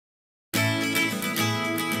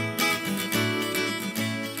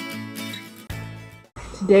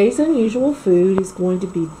Today's unusual food is going to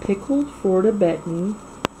be pickled Florida Betony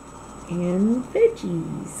and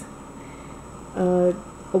veggies. A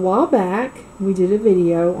while back, we did a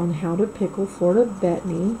video on how to pickle Florida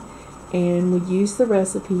Betony, and we used the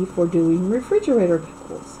recipe for doing refrigerator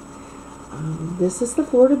pickles. This is the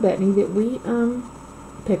Florida Betony that we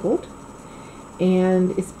pickled,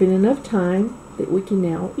 and it's been enough time that we can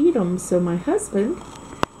now eat them. So my husband,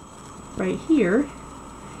 right here,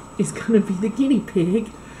 is going to be the guinea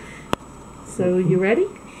pig. So you ready?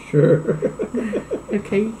 Sure.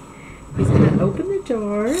 Okay, he's going to open the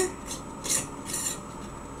jar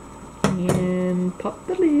and pop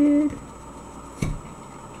the lid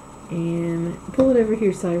and pull it over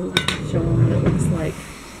here so I can show him what it looks like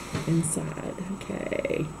inside.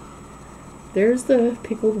 Okay, there's the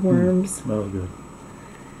pickled worms. Smells good.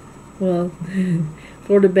 Well,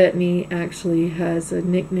 Florida Betony actually has a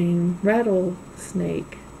nickname,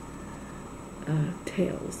 rattlesnake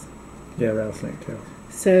tails. Yeah, rattlesnake tails.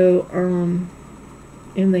 So,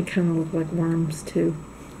 and they kind of look like worms too.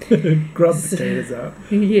 Grub potatoes out.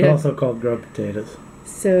 Yeah. They're also called grub potatoes.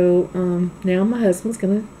 So, now my husband's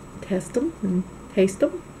going to test them and taste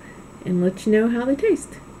them and let you know how they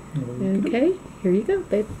taste. Okay, here you go,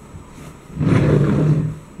 babe.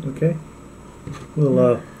 Okay.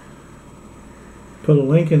 We'll put a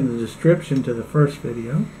link in the description to the first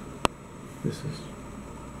video. This is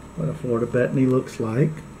what a Florida Betony looks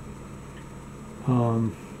like.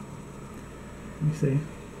 Let me see.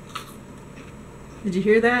 Did you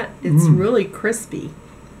hear that? It's really crispy.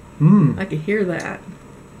 I could hear that.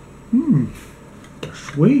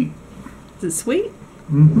 Sweet. Is it sweet?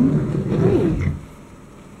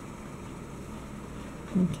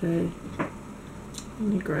 Okay. Let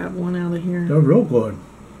me grab one out of here. They're real good.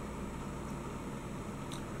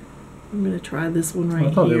 I'm going to try this one right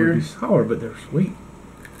I thought here. they would be sour, but they're sweet.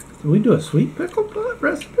 Did we do a sweet pickle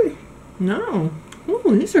recipe? No. Ooh,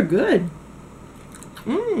 these are good.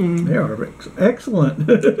 They are excellent.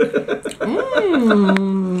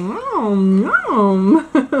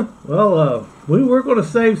 Well, we were going to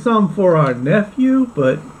save some for our nephew,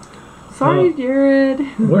 but sorry,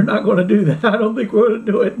 Jared. We're not going to do that. I don't think we're going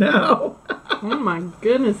to do it now. Oh my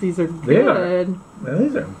goodness, these are good. Well,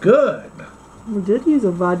 these are good. We did use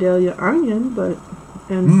a Vidalia onion,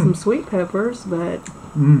 and some sweet peppers, but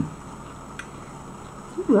ooh,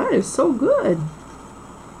 that is so good.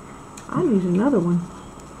 I need another one.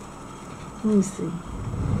 Let me see.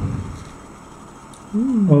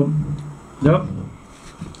 Well, yep.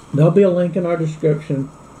 There'll be a link in our description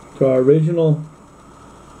to our original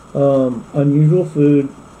unusual food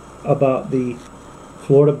about the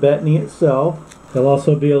Florida Betony itself. There'll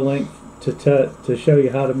also be a link to show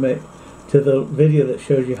you how to make, to the video that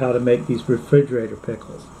shows you how to make these refrigerator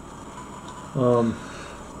pickles. I'm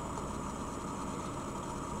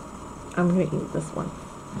going to eat this one.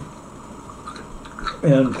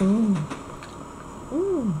 And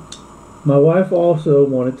my wife also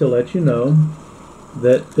wanted to let you know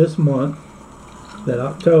that this month, that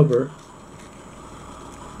October,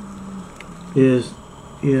 is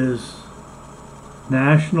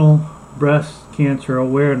National Breast Cancer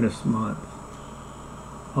Awareness Month.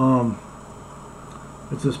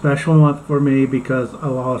 It's a special month for me because I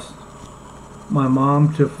lost my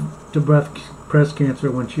mom to breast cancer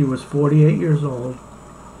when she was 48 years old,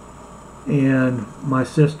 and my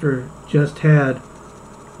sister just had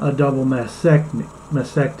a double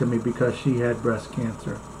mastectomy because she had breast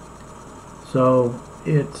cancer. So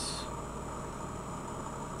it's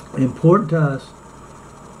important to us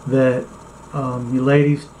that you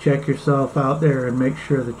ladies check yourself out there and make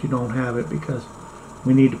sure that you don't have it, because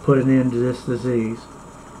we need to put an end to this disease.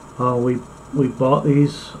 We bought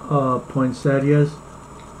these poinsettias.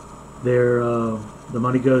 They're the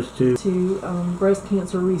money goes to breast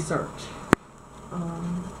cancer research.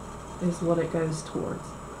 Is what it goes towards.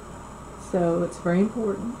 So it's very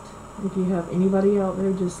important. If you have anybody out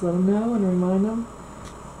there, just let them know and remind them.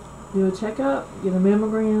 Do a checkup, get a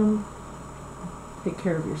mammogram, take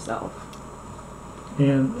care of yourself.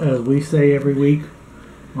 And as we say every week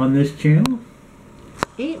on this channel,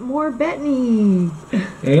 eat more Betony.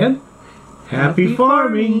 And happy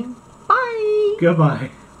farming. Bye.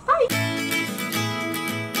 Goodbye.